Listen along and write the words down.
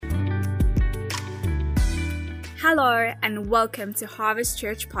Hello and welcome to Harvest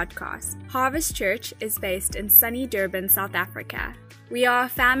Church Podcast. Harvest Church is based in sunny Durban, South Africa. We are a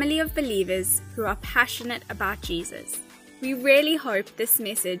family of believers who are passionate about Jesus. We really hope this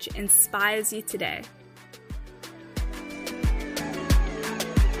message inspires you today.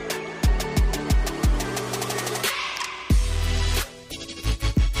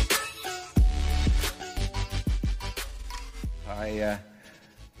 I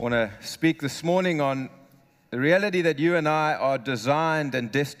want to speak this morning on the reality that you and I are designed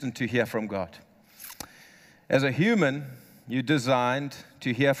and destined to hear from God. As a human, you're designed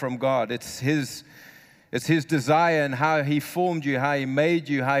to hear from God. It's His desire and how He formed you, how He made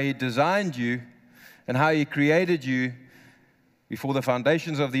you, how He designed you, and how He created you before the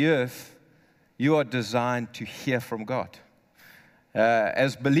foundations of the earth. You are designed to hear from God.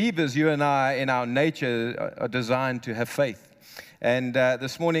 As believers, you and I, in our nature, are designed to have faith. And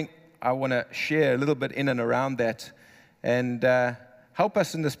this morning, I want to share a little bit in and around that and help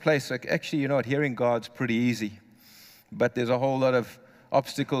us in this place. Like, actually, hearing God's pretty easy, but there's a whole lot of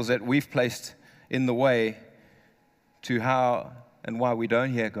obstacles that we've placed in the way to how and why we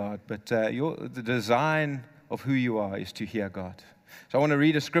don't hear God. But the design of who you are is to hear God. So I want to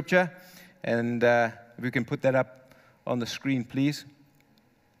read a scripture, and if we can put that up on the screen, please.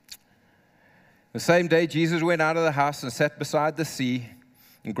 The same day, Jesus went out of the house and sat beside the sea,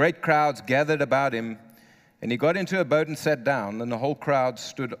 and great crowds gathered about him. And he got into a boat and sat down, and the whole crowd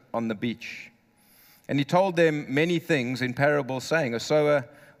stood on the beach. And he told them many things in parables, saying, a sower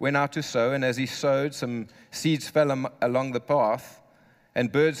went out to sow, and as he sowed, some seeds fell along the path,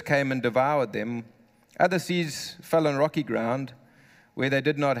 and birds came and devoured them. Other seeds fell on rocky ground, where they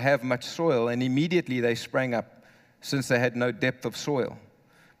did not have much soil, and immediately they sprang up, since they had no depth of soil.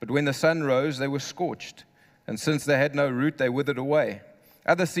 But when the sun rose, they were scorched, and since they had no root, they withered away.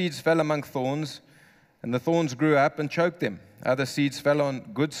 Other seeds fell among thorns, and the thorns grew up and choked them. Other seeds fell on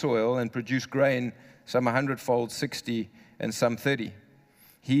good soil and produced grain, some 100-fold, 60, and some 30.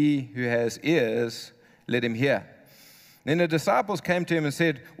 He who has ears, let him hear. Then the disciples came to him and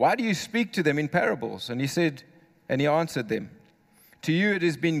said, why do you speak to them in parables? And he answered them, to you it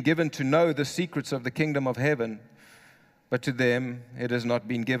has been given to know the secrets of the kingdom of heaven, but to them it has not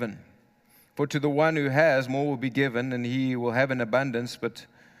been given. For to the one who has, more will be given, and he will have an abundance, but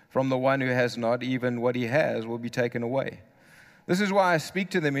from the one who has not, even what he has will be taken away. This is why I speak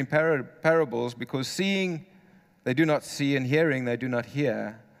to them in parables, because seeing they do not see, and hearing they do not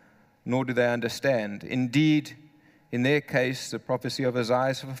hear, nor do they understand. Indeed, in their case, the prophecy of Isaiah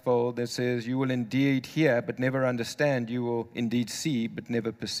is fulfilled that says, you will indeed hear, but never understand. You will indeed see, but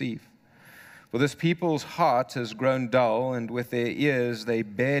never perceive. For this people's heart has grown dull, and with their ears they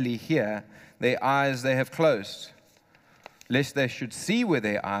barely hear, their eyes they have closed, lest they should see with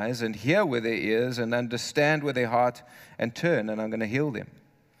their eyes, and hear with their ears, and understand with their heart, and turn, and I'm going to heal them.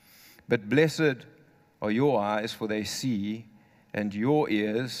 But blessed are your eyes, for they see, and your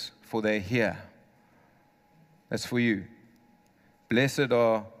ears, for they hear. That's for you. Blessed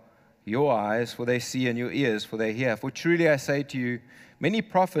are your eyes, for they see, and your ears, for they hear. For truly I say to you, many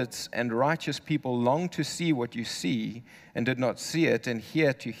prophets and righteous people long to see what you see, and did not see it, and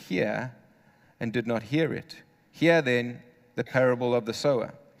hear to hear, and did not hear it. Hear then the parable of the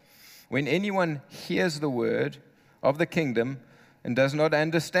sower. When anyone hears the word of the kingdom and does not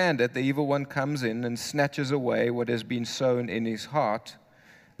understand it, the evil one comes in and snatches away what has been sown in his heart.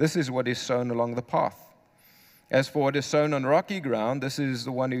 This is what is sown along the path. As for what is sown on rocky ground, this is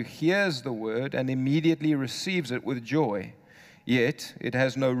the one who hears the word and immediately receives it with joy. Yet it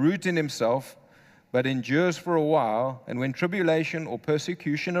has no root in himself, but endures for a while, and when tribulation or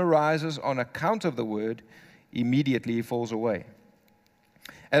persecution arises on account of the word, immediately he falls away.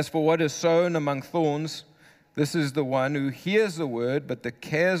 As for what is sown among thorns, this is the one who hears the word, but the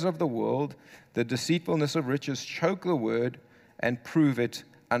cares of the world, the deceitfulness of riches, choke the word and prove it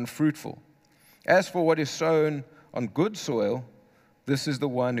unfruitful. As for what is sown on good soil, this is the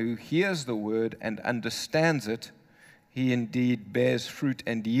one who hears the word and understands it. He indeed bears fruit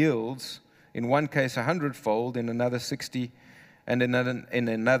and yields, in one case 100-fold, in another 60, and in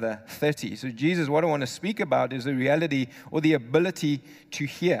another 30. So Jesus, what I want to speak about is the reality or the ability to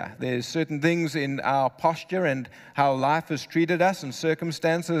hear. There's certain things in our posture and how life has treated us and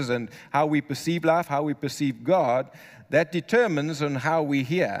circumstances and how we perceive life, how we perceive God, that determines on how we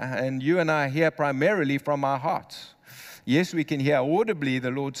hear. And you and I hear primarily from our hearts. Yes, we can hear audibly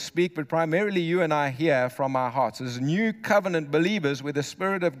the Lord speak, but primarily you and I hear from our hearts. As new covenant believers, where the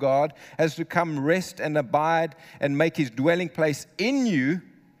Spirit of God has to come rest and abide and make His dwelling place in you,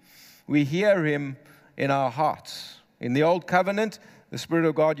 we hear Him in our hearts. In the old covenant, The Spirit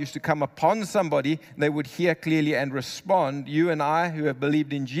of God used to come upon somebody, they would hear clearly and respond. You and I, who have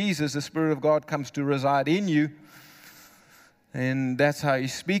believed in Jesus, the Spirit of God comes to reside in you, and that's how He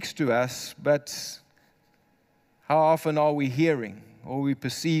speaks to us. But how often are we hearing, or are we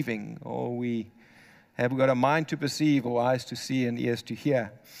perceiving, or have we got a mind to perceive, or eyes to see, and ears to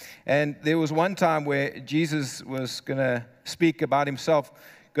hear? And there was one time where Jesus was going to speak about Himself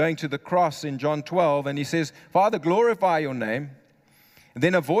going to the cross in John 12, and He says, Father, glorify your name. And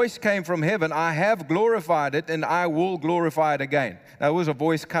then a voice came from heaven, I have glorified it, and I will glorify it again. Now, it was a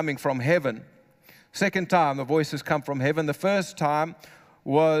voice coming from heaven. Second time, the voice has come from heaven. The first time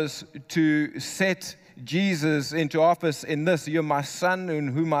was to set Jesus into office in this: you're my Son in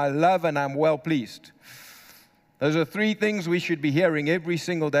whom I love, and I'm well pleased. Those are three things we should be hearing every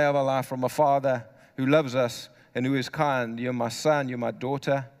single day of our life from a Father who loves us and who is kind. You're my Son, you're my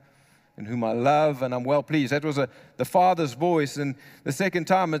daughter, in whom I love, and I'm well pleased. That was the Father's voice. And the second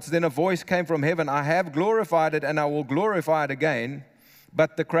time, it's then a voice came from heaven, I have glorified it, and I will glorify it again.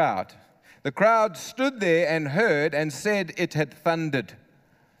 But the crowd stood there and heard and said it had thundered.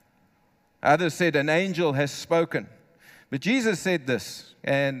 Others said, an angel has spoken. But Jesus said this,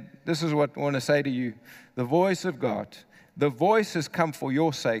 and this is what I want to say to you. The voice of God, the voice has come for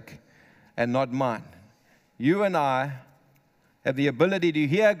your sake and not mine. You and I have the ability to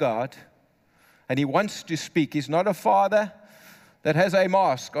hear God, and He wants to speak. He's not a father that has a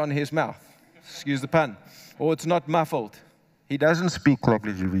mask on his mouth, excuse the pun, or it's not muffled. He doesn't speak like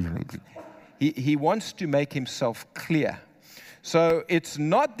He wants to make Himself clear. So it's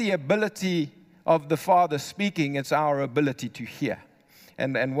not the ability of the Father speaking, it's our ability to hear,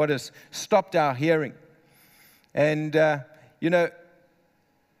 and what has stopped our hearing. And,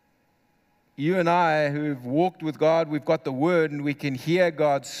 you and I who've walked with God, we've got the Word, and we can hear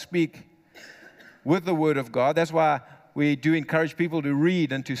God speak with the Word of God. That's why we do encourage people to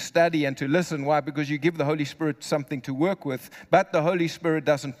read and to study and to listen. Why? Because you give the Holy Spirit something to work with. But the Holy Spirit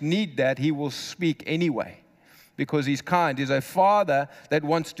doesn't need that. He will speak anyway because He's kind. He's a Father that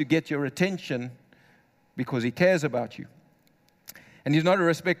wants to get your attention because He cares about you. And He's not a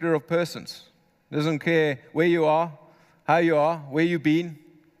respecter of persons. He doesn't care where you are, how you are, where you've been,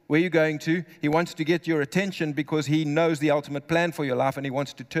 where you're going to. He wants to get your attention because He knows the ultimate plan for your life, and He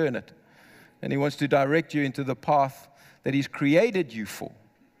wants to turn it. And He wants to direct you into the path that He's created you for.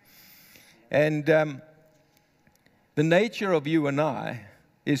 And the nature of you and I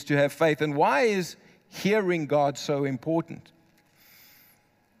is to have faith. And why is hearing God so important?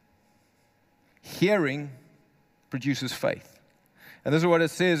 Hearing produces faith. And this is what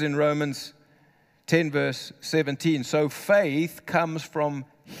it says in Romans 10, verse 17. So faith comes from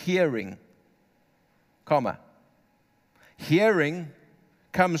hearing, comma. Hearing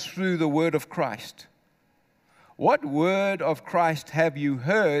comes through the word of Christ. What word of Christ have you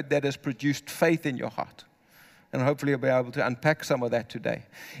heard that has produced faith in your heart? And hopefully I'll be able to unpack some of that today.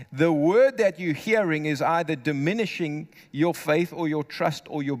 The word that you're hearing is either diminishing your faith or your trust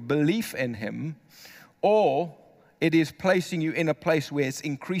or your belief in Him, or it is placing you in a place where it's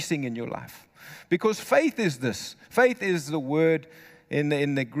increasing in your life. Because faith is this. Faith is the word in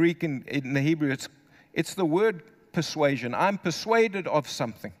the Greek and in the Hebrew. It's the word persuasion. I'm persuaded of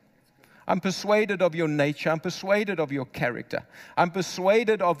something. I'm persuaded of your nature. I'm persuaded of your character. I'm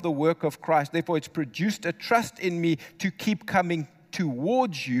persuaded of the work of Christ. Therefore, it's produced a trust in me to keep coming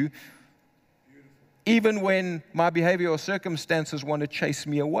towards you, even when my behavior or circumstances want to chase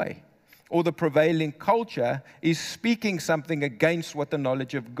me away, or the prevailing culture is speaking something against what the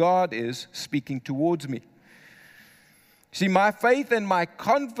knowledge of God is speaking towards me. See, my faith and my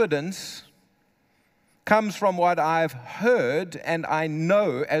confidence comes from what I've heard and I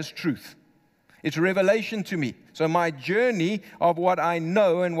know as truth. It's revelation to me. So my journey of what I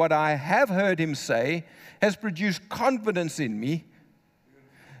know and what I have heard Him say has produced confidence in me.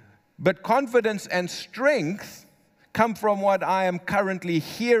 But confidence and strength come from what I am currently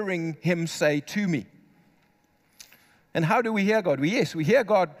hearing Him say to me. And how do we hear God? We hear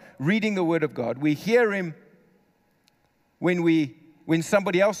God reading the Word of God. We hear Him when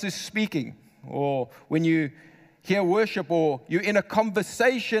somebody else is speaking, or when you hear worship, or you're in a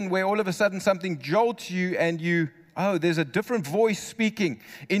conversation where all of a sudden something jolts you and there's a different voice speaking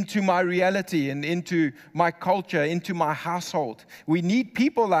into my reality and into my culture, into my household. We need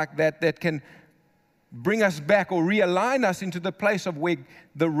people like that can bring us back or realign us into the place of where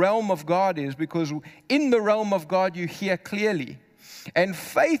the realm of God is, because in the realm of God you hear clearly. And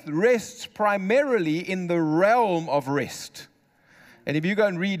faith rests primarily in the realm of rest. And if you go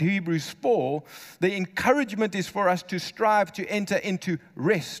and read Hebrews 4, the encouragement is for us to strive to enter into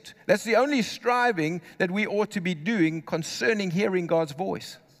rest. That's the only striving that we ought to be doing concerning hearing God's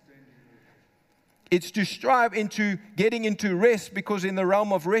voice. It's to strive into getting into rest, because in the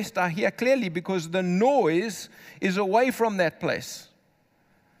realm of rest I hear clearly, because the noise is away from that place.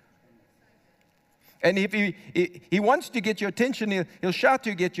 And if he wants to get your attention, he'll shout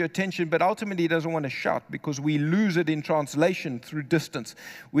to get your attention, but ultimately he doesn't want to shout, because we lose it in translation through distance.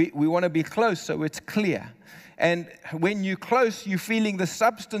 We want to be close so it's clear. And when you're close, you're feeling the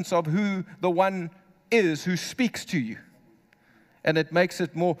substance of who the one is who speaks to you. And it makes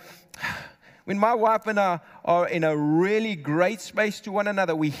it more... When my wife and I are in a really great space to one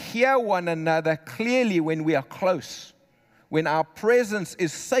another, we hear one another clearly when we are close. When our presence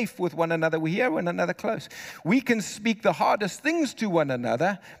is safe with one another, we hear one another close. We can speak the hardest things to one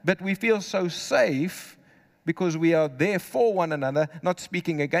another, but we feel so safe because we are there for one another, not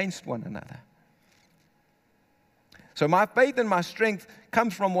speaking against one another. So my faith and my strength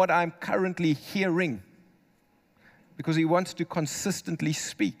comes from what I'm currently hearing, because He wants to consistently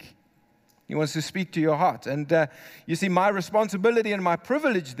speak. He wants to speak to your heart. And you see, my responsibility and my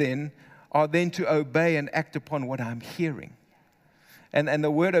privilege then are then to obey and act upon what I'm hearing. And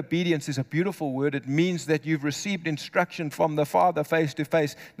the word obedience is a beautiful word. It means that you've received instruction from the Father face to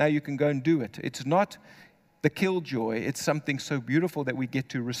face. Now you can go and do it. It's not the killjoy. It's something so beautiful that we get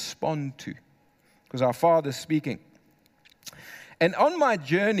to respond to, because our Father's speaking. And on my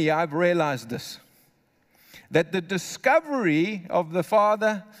journey, I've realized this, that the discovery of the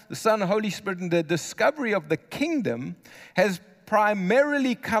Father, the Son, the Holy Spirit, and the discovery of the kingdom has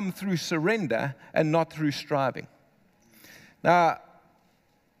primarily come through surrender and not through striving. Now,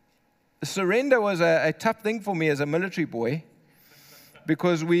 surrender was a tough thing for me as a military boy,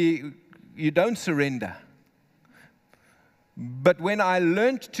 because you don't surrender. But when I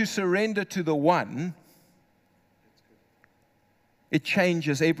learned to surrender to the one, it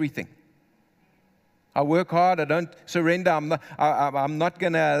changes everything. I work hard. I don't surrender. I'm not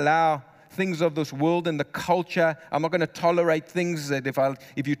going to allow things of this world and the culture. I'm not going to tolerate things that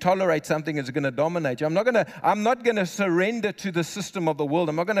if you tolerate something, it's going to dominate you. I'm not going to surrender to the system of the world.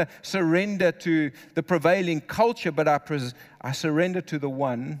 I'm not going to surrender to the prevailing culture, but I surrender to the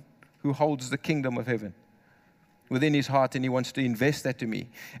one who holds the kingdom of heaven within His heart, and He wants to invest that to me.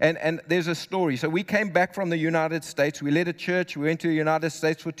 And there's a story. So we came back from the United States. We led a church. We went to the United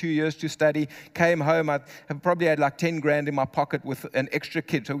States for 2 years to study. Came home. I probably had like 10 grand in my pocket with an extra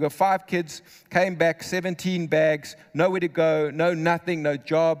kid. So we got 5 kids. Came back, 17 bags, nowhere to go, nothing, no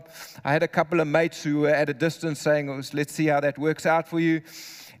job. I had a couple of mates who were at a distance saying, let's see how that works out for you.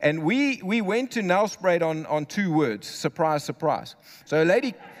 And we went to Nelspruit on 2 words: surprise, surprise. So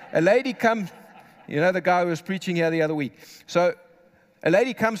a lady comes. You know, the guy who was preaching here the other week. So a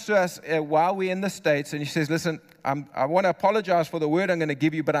lady comes to us while we're in the States, and she says, listen, I want to apologize for the word I'm going to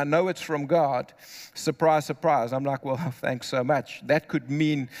give you, but I know it's from God. Surprise, surprise. I'm like, well, thanks so much. That could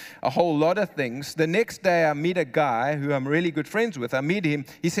mean a whole lot of things. The next day, I meet a guy who I'm really good friends with. I meet him.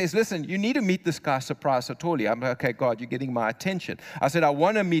 He says, listen, you need to meet this guy, Surprise Satoli. I'm like, okay, God, you're getting my attention. I said, I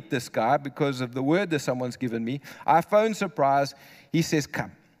want to meet this guy because of the word that someone's given me. I phone Surprise. He says,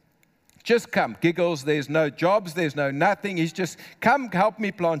 come. Just come. Giggles. There's no jobs. There's no nothing. He's just, come help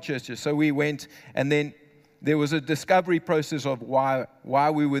me plant churches. So we went, and then there was a discovery process of why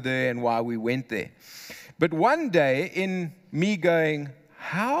we were there and why we went there. But one day, in me going,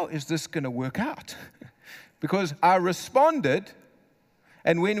 how is this going to work out? Because I responded,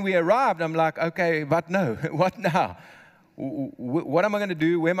 and when we arrived, I'm like, okay, but no, what now? What am I going to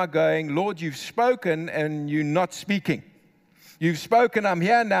do? Where am I going? Lord, you've spoken, and you're not speaking. You've spoken, I'm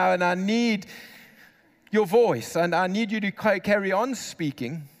here now, and I need your voice, and I need you to carry on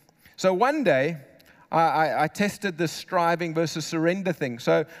speaking. So one day, I tested this striving versus surrender thing.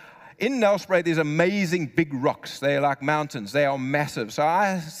 So in Nelspruit, there's amazing big rocks. They're like mountains. They are massive. So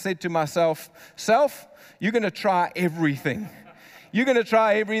I said to myself, you're going to try everything. You're going to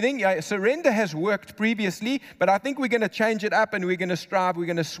try everything. Yeah, surrender has worked previously, but I think we're going to change it up, and we're going to strive, we're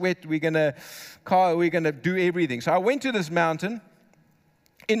going to sweat, we're going to do everything. So I went to this mountain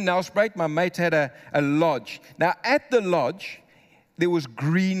in Nelspruit. My mate had a lodge. Now, at the lodge, there was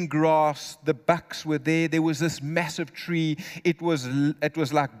green grass. The bucks were there. There was this massive tree. It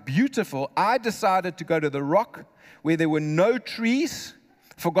was like beautiful. I decided to go to the rock where there were no trees.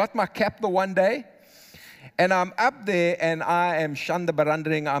 Forgot my cap the one day. And I'm up there, and I am shanda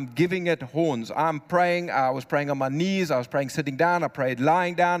barandering. I'm giving it horns. I'm praying. I was praying on my knees. I was praying sitting down. I prayed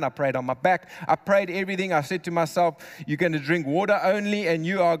lying down. I prayed on my back. I prayed everything. I said to myself, you're going to drink water only, and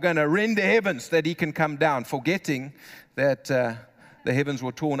you are going to rend the heavens that He can come down, forgetting that The heavens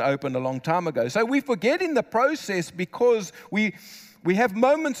were torn open a long time ago. So we forget in the process because we have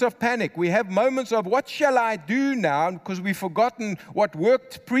moments of panic. We have moments of, what shall I do now? Because we've forgotten what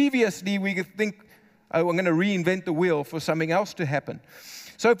worked previously. We think, oh, I'm going to reinvent the wheel for something else to happen.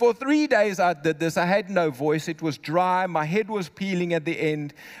 So for 3 days I did this. I had no voice. It was dry. My head was peeling at the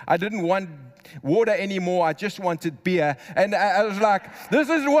end. I didn't want water anymore. I just wanted beer. And I was like, this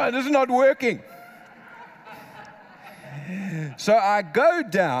is not working. So I go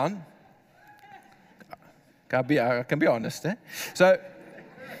down. I can be honest. So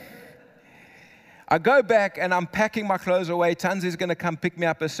I go back and I'm packing my clothes away. Tons is going to come pick me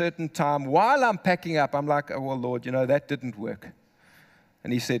up a certain time. While I'm packing up, I'm like, oh, well, Lord, that didn't work.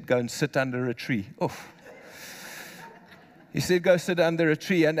 And he said, go and sit under a tree. Oof. He said, go sit under a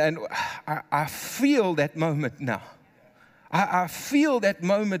tree. And I feel that moment now. I feel that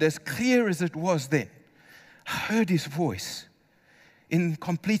moment as clear as it was then. I heard his voice in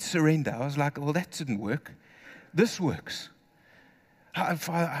complete surrender. I was like, well, that didn't work. This works.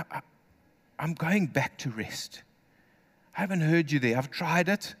 I'm going back to rest. I haven't heard you there. I've tried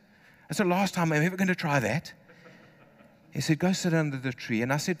it. That's the last time I'm ever going to try that. He said, go sit under the tree.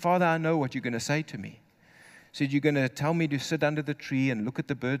 And I said, Father, I know what you're going to say to me. He said, you're going to tell me to sit under the tree and look at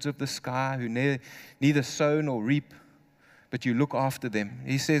the birds of the sky who neither sow nor reap, but you look after them.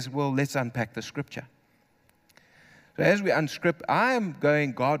 He says, well, let's unpack the scripture. So as we unscript, I am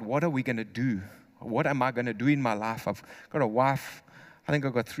going, God, what are we going to do? What am I going to do in my life? I've got a wife. I think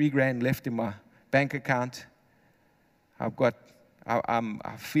I've got $3,000 left in my bank account. I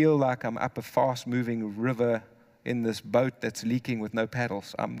feel like I'm up a fast-moving river in this boat that's leaking with no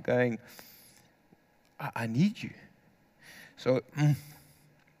paddles. I'm going, I need you. So,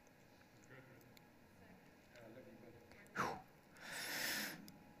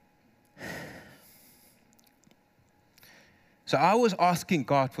 So I was asking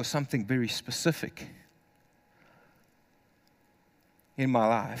God for something very specific in my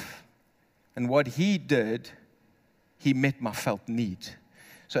life. And what he did, he met my felt need.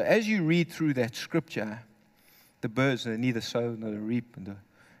 So as you read through that scripture, the birds, they neither sow nor reap, and the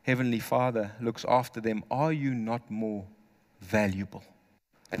Heavenly Father looks after them. Are you not more valuable?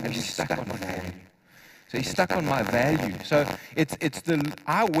 And he's stuck on my value. So he's stuck on my value. So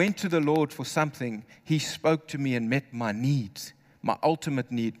I went to the Lord for something. He spoke to me and met my needs, my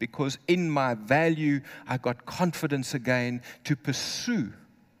ultimate need, because in my value, I got confidence again to pursue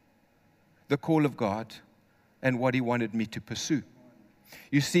the call of God and what he wanted me to pursue.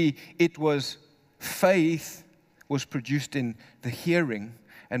 You see, it was faith was produced in the hearing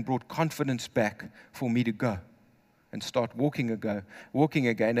and brought confidence back for me to go and start walking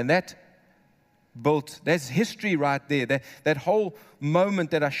again. And that's history right there. That whole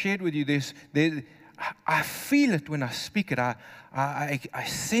moment that I shared with you, I feel it when I speak it. I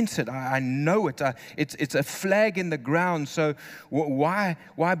sense it. I know it. It's a flag in the ground. So why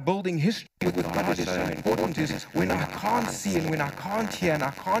building history with God is so important is when I can't see and when I can't hear and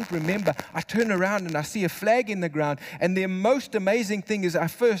I can't remember, I turn around and I see a flag in the ground. And the most amazing thing is I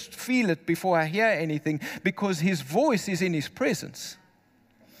first feel it before I hear anything, because his voice is in his presence.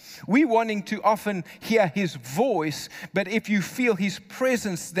 We wanting to often hear his voice, but if you feel his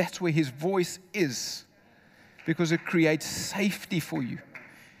presence, that's where his voice is, because it creates safety for you.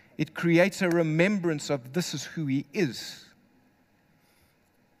 It creates a remembrance of this is who he is.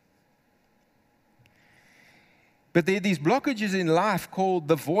 But there are these blockages in life called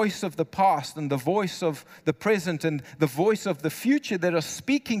the voice of the past and the voice of the present and the voice of the future that are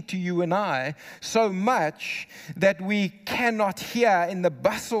speaking to you and I so much that we cannot hear in the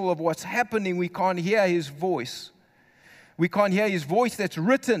bustle of what's happening. We can't hear his voice. We can't hear his voice that's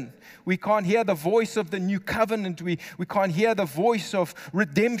written. We can't hear the voice of the new covenant. We can't hear the voice of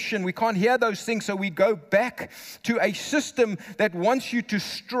redemption. We can't hear those things. So we go back to a system that wants you to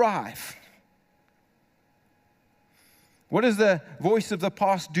strive. What does the voice of the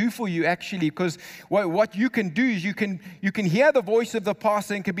past do for you, actually? Because what you can do is you can hear the voice of the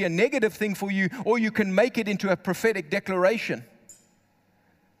past, and it can be a negative thing for you, or you can make it into a prophetic declaration.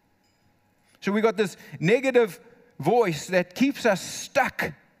 So we got this negative voice that keeps us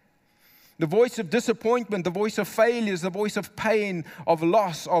stuck. The voice of disappointment, the voice of failures, the voice of pain, of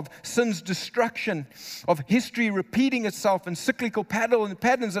loss, of sin's destruction, of history repeating itself and cyclical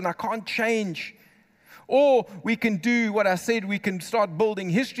patterns, and I can't change. Or we can do what I said, we can start building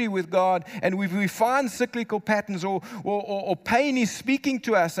history with God, and we find cyclical patterns, or pain is speaking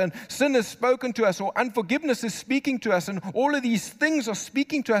to us, and sin has spoken to us, or unforgiveness is speaking to us, and all of these things are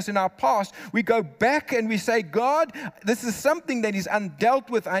speaking to us in our past. We go back and we say, God, this is something that is undealt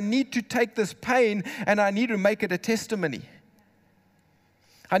with. I need to take this pain and I need to make it a testimony.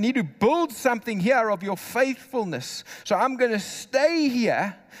 I need to build something here of your faithfulness. So I'm going to stay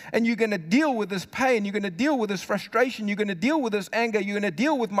here, and you're going to deal with this pain. You're going to deal with this frustration. You're going to deal with this anger. You're going to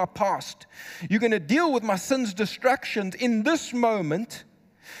deal with my past. You're going to deal with my sin's distractions in this moment,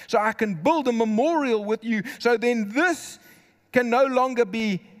 so I can build a memorial with you. So then this can no longer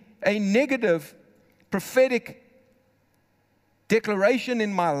be a negative prophetic declaration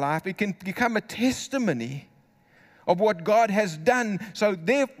in my life. It can become a testimony of what God has done. So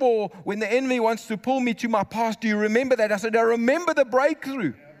therefore, when the enemy wants to pull me to my past, do you remember that? I said, I remember the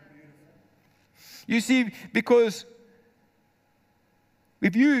breakthrough. You see, because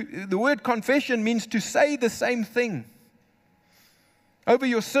the word confession means to say the same thing. Over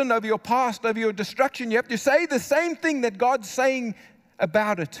your sin, over your past, over your destruction, you have to say the same thing that God's saying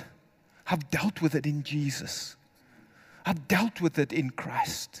about it. I've dealt with it in Jesus. I've dealt with it in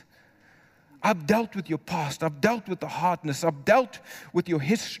Christ. I've dealt with your past. I've dealt with the hardness. I've dealt with your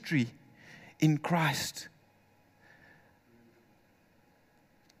history in Christ.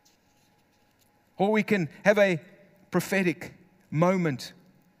 Or we can have a prophetic moment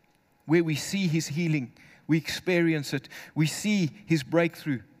where we see His healing. We experience it. We see His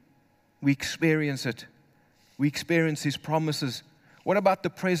breakthrough. We experience it. We experience His promises. What about the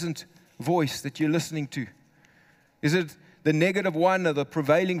present voice that you're listening to? Is it the negative one, or the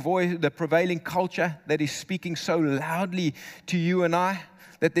prevailing voice, the prevailing culture that is speaking so loudly to you and I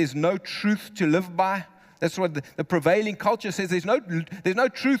that there's no truth to live by? That's what the prevailing culture says. There's no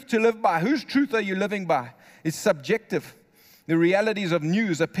truth to live by. Whose truth are you living by? It's subjective. The realities of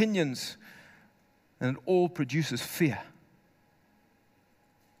news, opinions, and it all produces fear.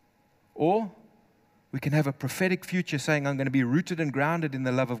 Or we can have a prophetic future saying, I'm going to be rooted and grounded in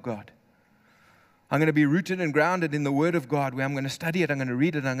the love of God. I'm going to be rooted and grounded in the Word of God, where I'm going to study it, I'm going to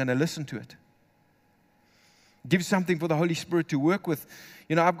read it, I'm going to listen to it. Give something for the Holy Spirit to work with.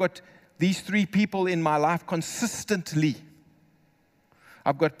 You know, I've got these 3 people in my life consistently.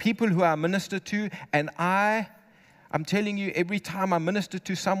 I've got people who I minister to, and I'm telling you, every time I minister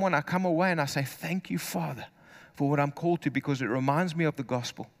to someone, I come away and I say, thank you, Father, for what I'm called to, because it reminds me of the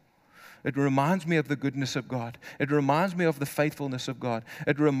gospel. It reminds me of the goodness of God. It reminds me of the faithfulness of God.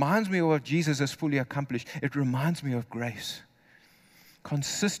 It reminds me of what Jesus has fully accomplished. It reminds me of grace.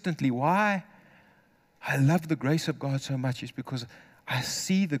 Consistently, why I love the grace of God so much is because I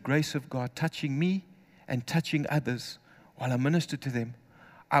see the grace of God touching me and touching others while I minister to them.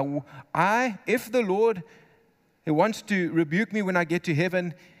 If the Lord wants to rebuke me when I get to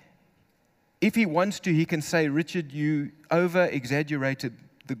heaven, if He wants to, He can say, Richard, you over-exaggerated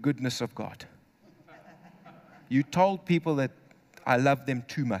the goodness of God. You told people that I love them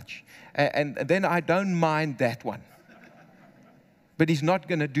too much. And then I don't mind that one. But He's not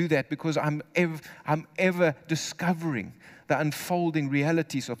going to do that, because I'm ever discovering the unfolding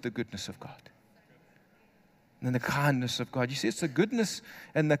realities of the goodness of God. And the kindness of God. You see, it's the goodness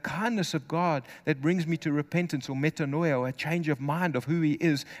and the kindness of God that brings me to repentance, or metanoia, or a change of mind of who He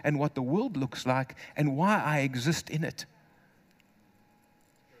is and what the world looks like and why I exist in it.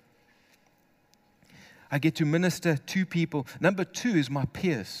 I get to minister to people. Number 2 is my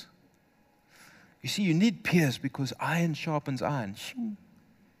peers. You see, you need peers because iron sharpens iron. Shing,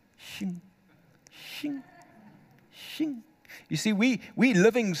 shing, shing, shing. You see, we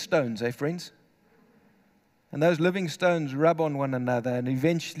living stones, friends? And those living stones rub on one another, and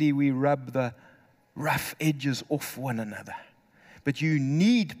eventually we rub the rough edges off one another. But you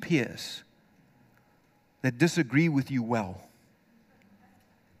need peers that disagree with you well.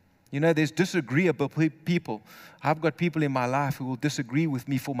 You know, there's disagreeable people. I've got people in my life who will disagree with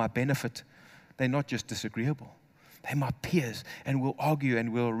me for my benefit. They're not just disagreeable. They're my peers, and we'll argue,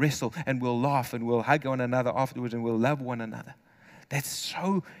 and we'll wrestle, and we'll laugh, and we'll hug one another afterwards, and we'll love one another. That's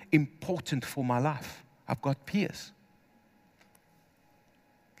so important for my life. I've got peers.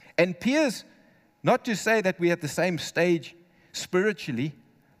 And peers, not to say that we're at the same stage spiritually,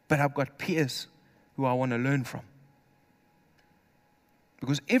 but I've got peers who I want to learn from.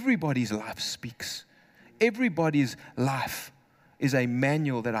 Because everybody's life speaks. Everybody's life is a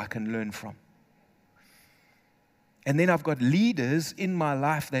manual that I can learn from. And then I've got leaders in my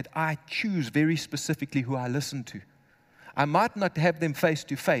life that I choose very specifically who I listen to. I might not have them face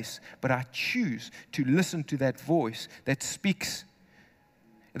to face, but I choose to listen to that voice that speaks,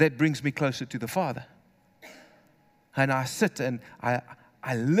 that brings me closer to the Father. And I sit and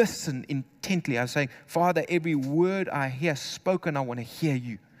I listen intently. I'm saying, Father, every word I hear spoken, I want to hear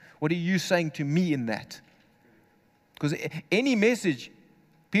you. What are you saying to me in that? Because any message,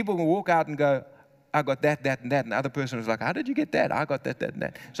 people can walk out and go, I got that, that, and that. And the other person is like, how did you get that? I got that, that, and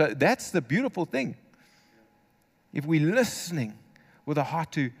that. So that's the beautiful thing. If we're listening, with a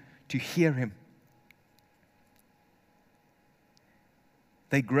heart to hear him.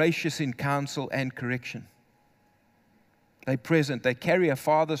 They're gracious in counsel and correction. They're present. They carry a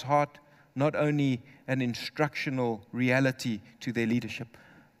father's heart, not only an instructional reality to their leadership.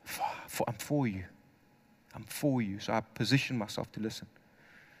 I'm for you. I'm for you. So I position myself to listen.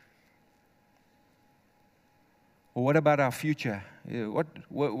 Or what about our future?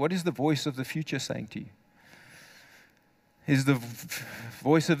 What is the voice of the future saying to you? Is the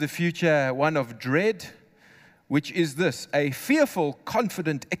voice of the future one of dread, which is this: a fearful,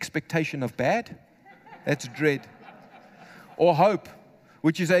 confident expectation of bad? That's dread. Or hope,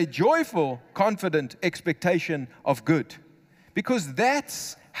 which is a joyful, confident expectation of good? Because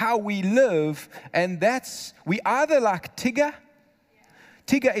that's how we live, and we either like Tigger.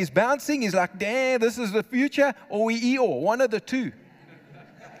 Tigger is bouncing, he's like, damn, this is the future, or we Eeyore, one of the two.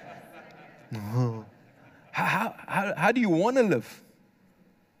 How do you want to live?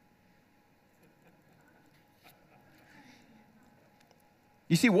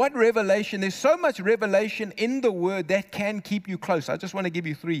 You see, what revelation? There's so much revelation in the Word that can keep you close. I just want to give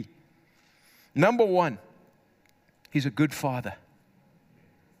you 3. Number 1, He's a good Father.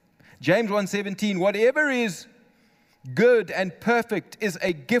 James 1:17, whatever is good and perfect is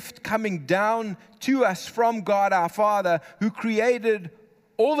a gift coming down to us from God our Father, who created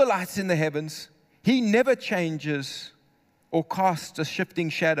all the lights in the heavens. He never changes or casts a shifting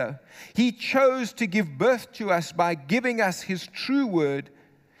shadow. He chose to give birth to us by giving us His true word,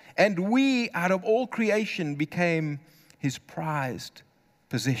 and we, out of all creation, became His prized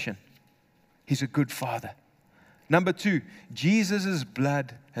possession. He's a good Father. Number 2, Jesus'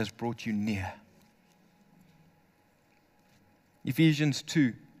 blood has brought you near. Ephesians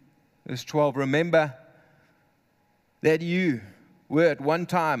 2, verse 12. Remember that you were at one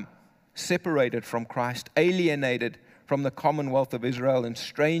time separated from Christ, alienated from the commonwealth of Israel, and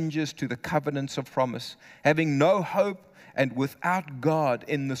strangers to the covenants of promise, having no hope and without God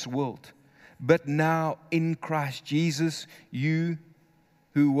in this world. But now in Christ Jesus, you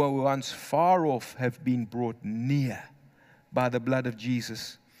who were once far off have been brought near by the blood of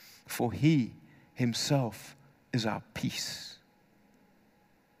Jesus, for He Himself is our peace.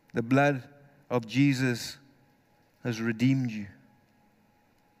 The blood of Jesus has redeemed you,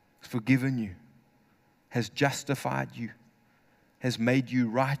 has forgiven you, has justified you, has made you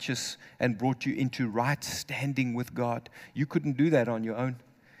righteous and brought you into right standing with God. You couldn't do that on your own.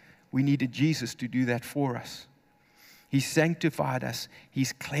 We needed Jesus to do that for us. He's sanctified us,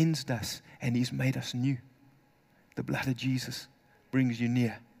 He's cleansed us, and He's made us new. The blood of Jesus brings you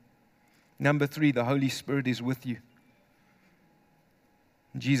near. Number 3, the Holy Spirit is with you.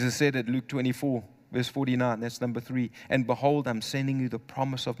 Jesus said at Luke 24, verse 49, that's number 3, and behold, I'm sending you the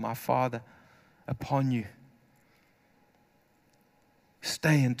promise of my Father upon you.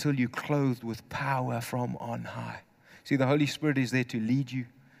 Stay until you're clothed with power from on high. See, the Holy Spirit is there to lead you,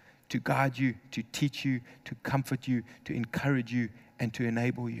 to guide you, to teach you, to comfort you, to encourage you, and to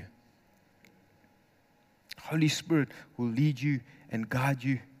enable you. Holy Spirit will lead you and guide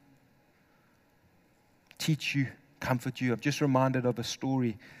you, teach you, comfort you. I'm just reminded of a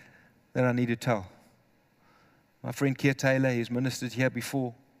story that I need to tell. My friend Keir Taylor, he's ministered here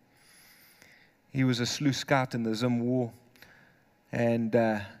before. He was a sleuth scout in the Zim War, and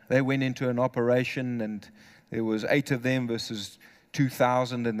they went into an operation, and there was 8 of them versus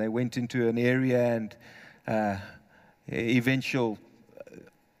 2,000, and they went into an area, and eventual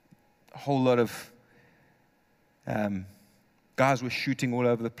whole lot of guys were shooting all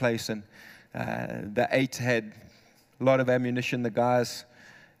over the place, and the 8 had a lot of ammunition. The guys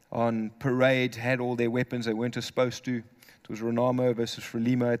on parade had all their weapons they weren't supposed to. It was Renamo versus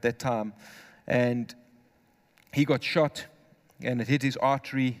Frelimo at that time. And he got shot, and it hit his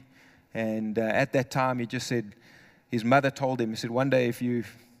artery. And at that time, he just said, his mother told him, he said, one day if you're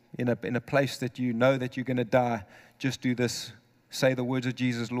in a place that you know that you're going to die, just do this. Say the words of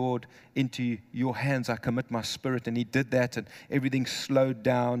Jesus, Lord, into your hands I commit my spirit. And he did that, and everything slowed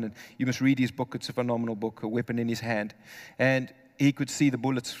down. And you must read his book. It's a phenomenal book, A Weapon in His Hand. And he could see the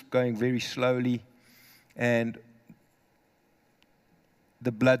bullets going very slowly. And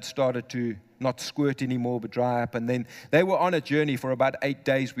the blood started to not squirt anymore, but dry up. And then they were on a journey for about 8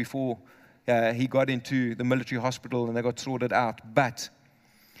 days before he got into the military hospital and they got sorted out. But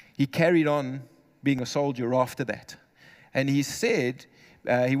he carried on being a soldier after that. And he said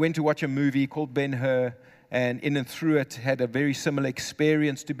he went to watch a movie called Ben-Hur, and in and through it had a very similar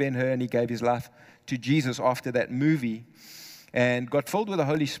experience to Ben-Hur, and he gave his life to Jesus after that movie and got filled with the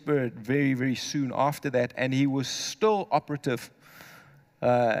Holy Spirit very, very soon after that. And he was still operative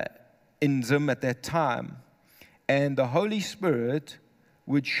in Zim at that time. and the Holy Spirit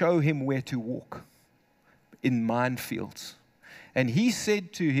would show him where to walk in minefields. And he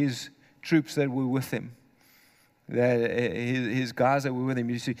said to his troops that were with him, that his guys that were with him,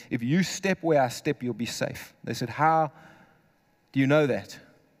 you see, if you step where I step, you'll be safe. They said, how do you know that?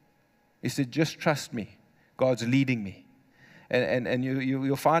 He said, just trust me. God's leading me. And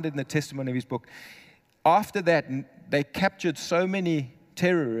you'll find it in the testimony of his book. After that, they captured so many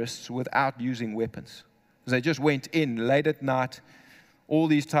terrorists without using weapons. They just went in late at night, all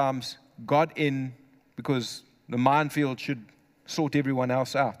these times, got in because the minefield should sort everyone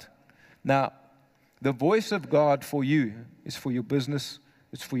else out. Now, the voice of God for you is for your business,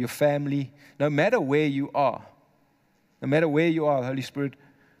 it's for your family. No matter where you are, the Holy Spirit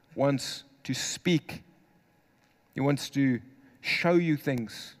wants to speak. He wants to show you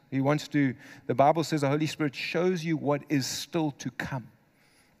things. The Bible says the Holy Spirit shows you what is still to come.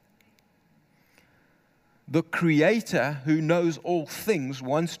 The Creator who knows all things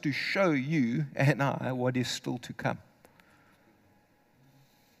wants to show you and I what is still to come.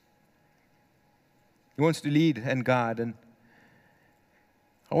 He wants to lead and guide. And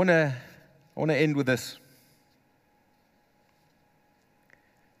I want to end with this.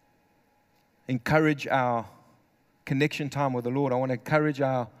 Encourage our connection time with the Lord. I want to encourage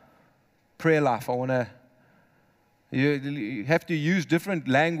our prayer life. You have to use different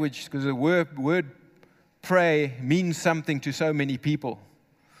language because the word pray means something to so many people.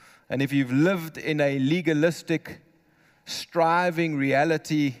 And if you've lived in a legalistic, striving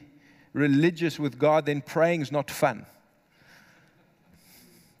reality, religious with God, then praying is not fun.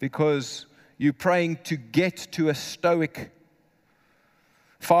 Because you're praying to get to a stoic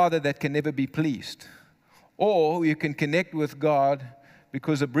Father that can never be pleased. Or you can connect with God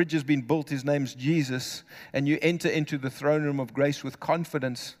because a bridge has been built, his name's Jesus, and you enter into the throne room of grace with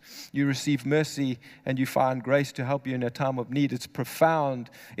confidence. You receive mercy and you find grace to help you in a time of need. It's profound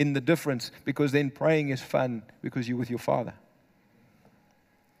in the difference because then praying is fun because you're with your Father.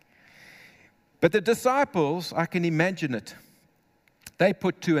 But the disciples, I can imagine it. They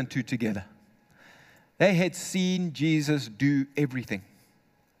put 2 and 2 together. They had seen Jesus do everything.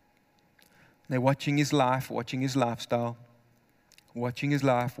 They're watching his life, watching his lifestyle, watching his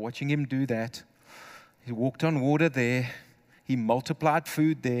life, watching him do that. He walked on water there. He multiplied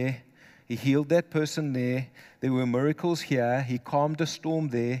food there. He healed that person there. There were miracles here. He calmed a storm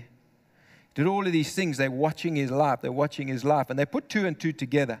there. Did all of these things. They're watching his life. They're watching his life. And they put 2 and 2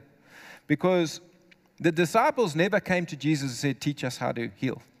 together because the disciples never came to Jesus and said, teach us how to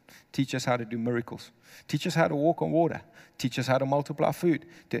heal. Teach us how to do miracles. Teach us how to walk on water. Teach us how to multiply food.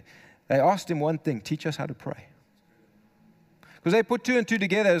 They asked him one thing, teach us how to pray. Because they put 2 and 2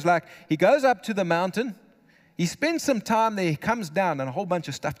 together. It's like he goes up to the mountain, he spends some time there, he comes down, and a whole bunch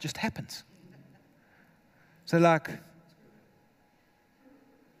of stuff just happens. So like,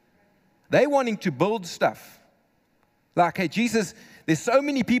 they wanting to build stuff. Like, hey, Jesus, there's so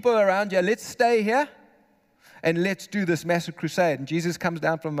many people around you, let's stay here, and let's do this massive crusade. And Jesus comes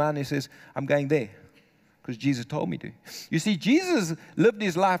down from the mountain and he says, I'm going there. Because Jesus told me to. You see, Jesus lived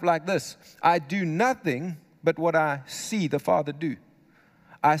his life like this. I do nothing but what I see the Father do.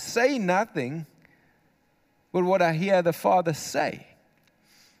 I say nothing but what I hear the Father say.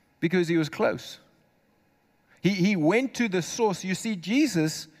 Because he was close. He went to the source. You see,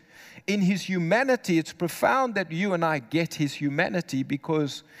 Jesus, in his humanity, it's profound that you and I get his humanity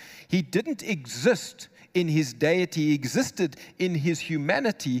because he didn't exist in his deity. He existed in his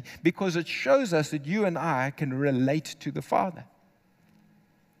humanity because it shows us that you and I can relate to the Father.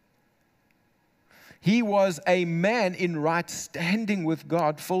 He was a man in right standing with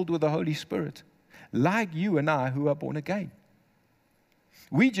God, filled with the Holy Spirit, like you and I who are born again.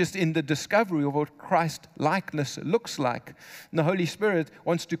 We just in the discovery of what Christ-likeness looks like. And the Holy Spirit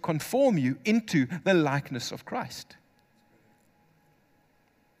wants to conform you into the likeness of Christ.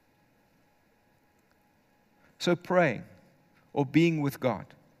 So praying or being with God.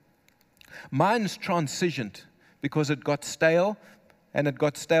 Mine's transitioned because it got stale, and it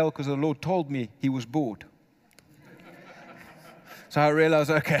got stale because the Lord told me he was bored. So I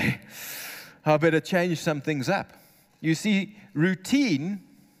realized, okay, I better change some things up. You see, routine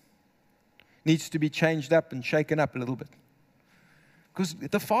needs to be changed up and shaken up a little bit. Because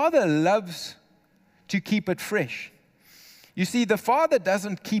the Father loves to keep it fresh. You see, the Father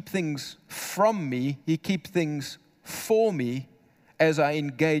doesn't keep things from me. He keeps things for me as I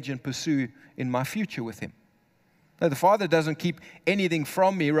engage and pursue in my future with him. No, the Father doesn't keep anything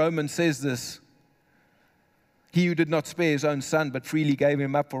from me. Romans says this. He who did not spare his own son, but freely gave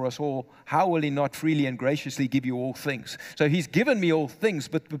him up for us all, how will he not freely and graciously give you all things? So he's given me all things,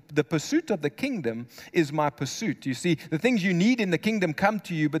 but the pursuit of the kingdom is my pursuit. You see, the things you need in the kingdom come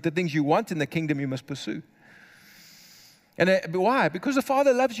to you, but the things you want in the kingdom you must pursue. And why? Because the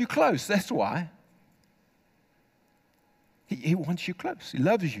Father loves you close. That's why. He wants you close. He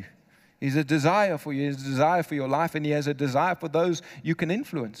loves you. He has a desire for you. He has a desire for your life, and he has a desire for those you can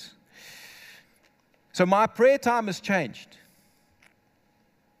influence. So my prayer time has changed.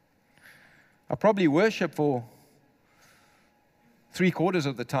 I probably worship for 3/4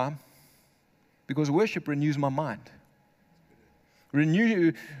 of the time because worship renews my mind.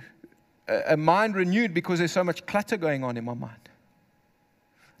 A mind renewed because there's so much clutter going on in my mind.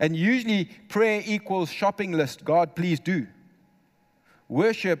 And usually prayer equals shopping list, God, please do.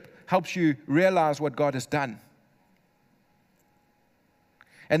 Worship helps you realize what God has done.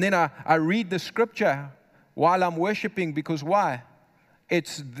 And then I read the scripture while I'm worshiping, because why?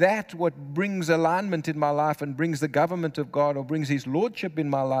 It's that what brings alignment in my life and brings the government of God, or brings his lordship in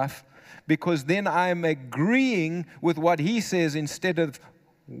my life, because then I'm agreeing with what he says instead of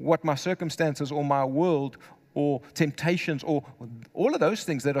what my circumstances or my world or temptations or all of those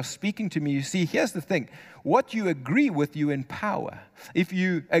things that are speaking to me. You see, here's the thing. What you agree with, you empower. If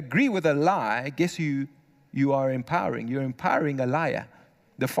you agree with a lie, guess who you are empowering? You're empowering a liar,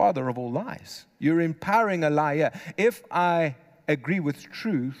 the father of all lies. You're empowering a liar. If I agree with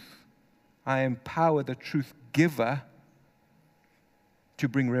truth, I empower the truth giver to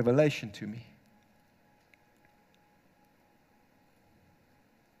bring revelation to me.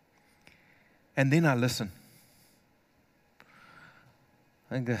 And then I listen.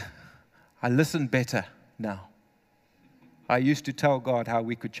 I listen better now. I used to tell God how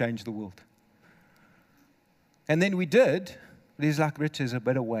we could change the world. And then we did. But he's like, Rich, there's a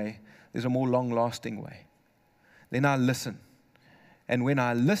better way. There's a more long-lasting way. Then I listen. And when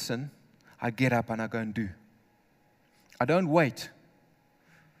I listen, I get up and I go and do. I don't wait.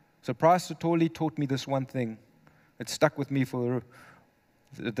 So Pastor Torley taught me this one thing. It stuck with me for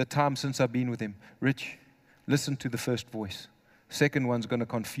the time since I've been with him. Rich, listen to the first voice. Second one's going to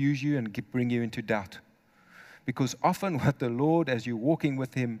confuse you and bring you into doubt. Because often what the Lord, as you're walking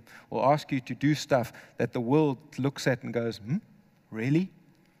with him, will ask you to do stuff that the world looks at and goes, really?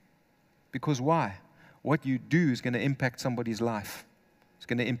 Because why? What you do is going to impact somebody's life. It's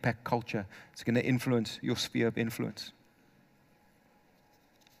going to impact culture. It's going to influence your sphere of influence.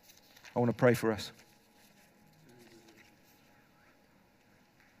 I want to pray for us.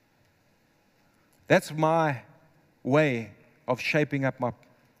 That's my way of shaping up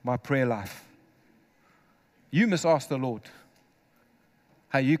my prayer life. You must ask the Lord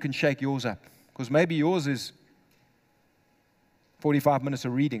how you can shake yours up. Because maybe yours is 45 minutes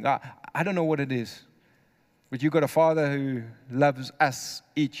of reading. I don't know what it is. But you've got a Father who loves us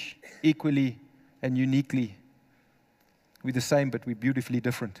each equally and uniquely. We're the same, but we're beautifully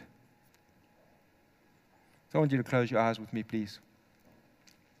different. So I want you to close your eyes with me, please.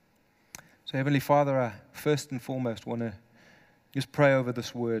 So Heavenly Father, I first and foremost want to just pray over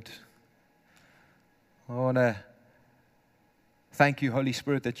this word. I want to thank you, Holy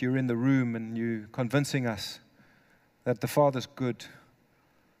Spirit, that you're in the room and you're convincing us that the Father's good.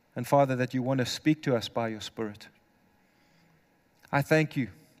 And Father, that you want to speak to us by your Spirit. I thank you.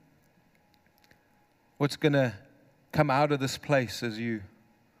 What's going to come out of this place as you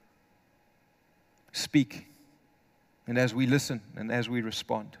speak and as we listen and as we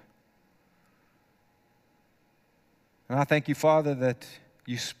respond. And I thank you, Father, that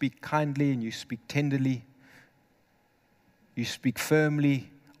you speak kindly and you speak tenderly. You speak firmly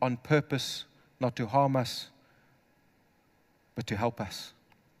on purpose, not to harm us, but to help us.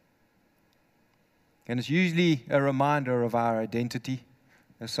 And it's usually a reminder of our identity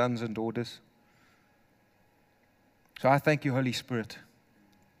as sons and daughters. So I thank you, Holy Spirit.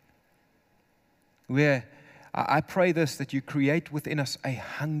 Where I pray this, that you create within us a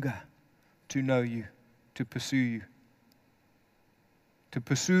hunger to know you, to pursue you, to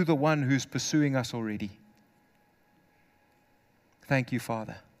pursue the one who's pursuing us already. Thank you,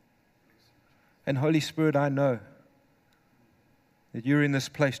 Father. And Holy Spirit, I know that you're in this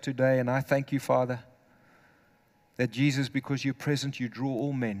place today, and I thank you, Father, that Jesus, because you're present, you draw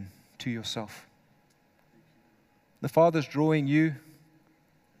all men to yourself. The Father's drawing you.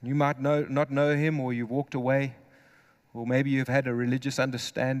 You might not know him, or you've walked away, or maybe you've had a religious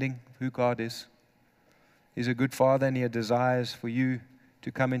understanding of who God is. He's a good Father, and he desires for you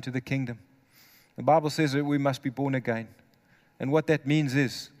to come into the kingdom. The Bible says that we must be born again. And what that means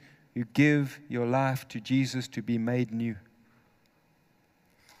is you give your life to Jesus to be made new.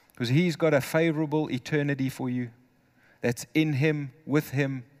 Because He's got a favorable eternity for you that's in Him, with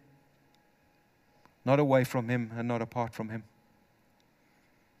Him, not away from Him and not apart from Him.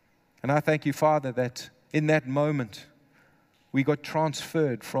 And I thank you, Father, that in that moment we got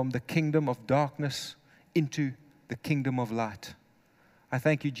transferred from the kingdom of darkness into the kingdom of light. I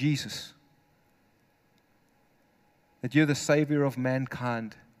thank you, Jesus, that you're the Savior of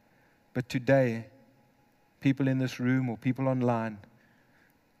mankind. But today, people in this room or people online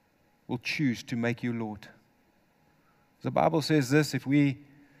will choose to make you Lord. The Bible says this: if we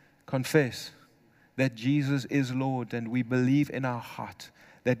confess that Jesus is Lord and we believe in our heart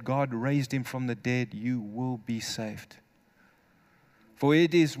that God raised Him from the dead, you will be saved. For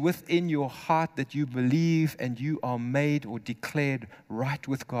it is within your heart that you believe and you are made or declared right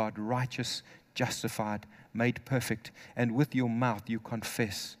with God, righteous, justified, made perfect. And with your mouth you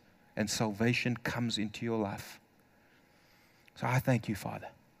confess and salvation comes into your life. So I thank you, Father.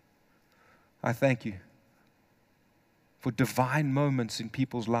 I thank you for divine moments in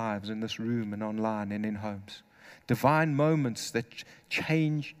people's lives in this room and online and in homes. Divine moments that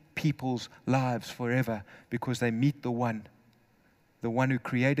change people's lives forever because they meet the one who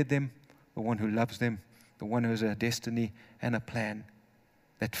created them, the one who loves them, the one who has a destiny and a plan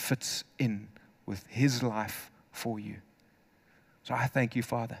that fits in with His life for you. So I thank you,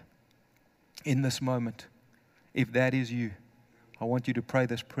 Father. In this moment, if that is you, I want you to pray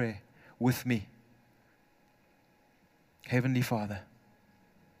this prayer with me. Heavenly Father,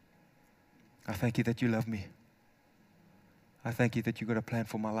 I thank you that you love me. I thank you that you got a plan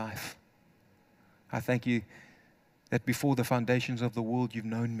for my life. I thank you that before the foundations of the world you've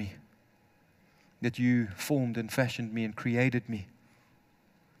known me, that you formed and fashioned me and created me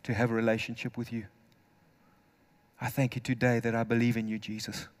to have a relationship with you. I thank you today that I believe in you,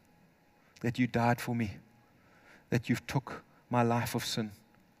 Jesus, that you died for me, that you've took my life of sin,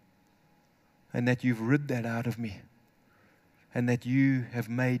 and that you've rid that out of me, and that you have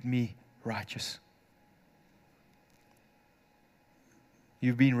made me righteous.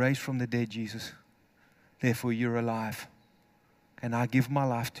 You've been raised from the dead, Jesus. Therefore, you're alive. And I give my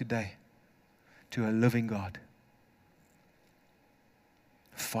life today to a living God.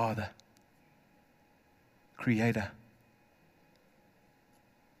 Father, Creator.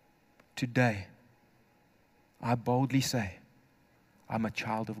 Today, I boldly say, I'm a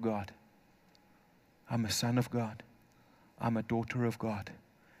child of God. I'm a son of God. I'm a daughter of God.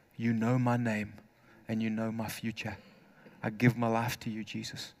 You know my name and you know my future. I give my life to you,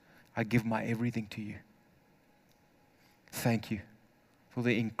 Jesus. I give my everything to you. Thank you for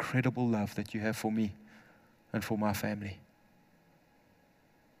the incredible love that you have for me and for my family.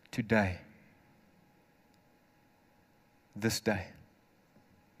 Today, this day,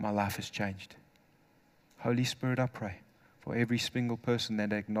 my life has changed. Holy Spirit, I pray for every single person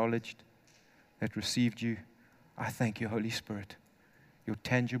that acknowledged, that received you. I thank you, Holy Spirit, your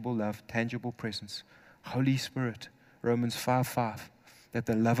tangible love, tangible presence. Holy Spirit, Romans 5:5, that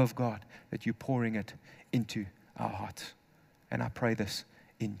the love of God, that you're pouring it into our hearts. And I pray this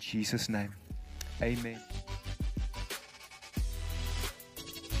in Jesus' name. Amen.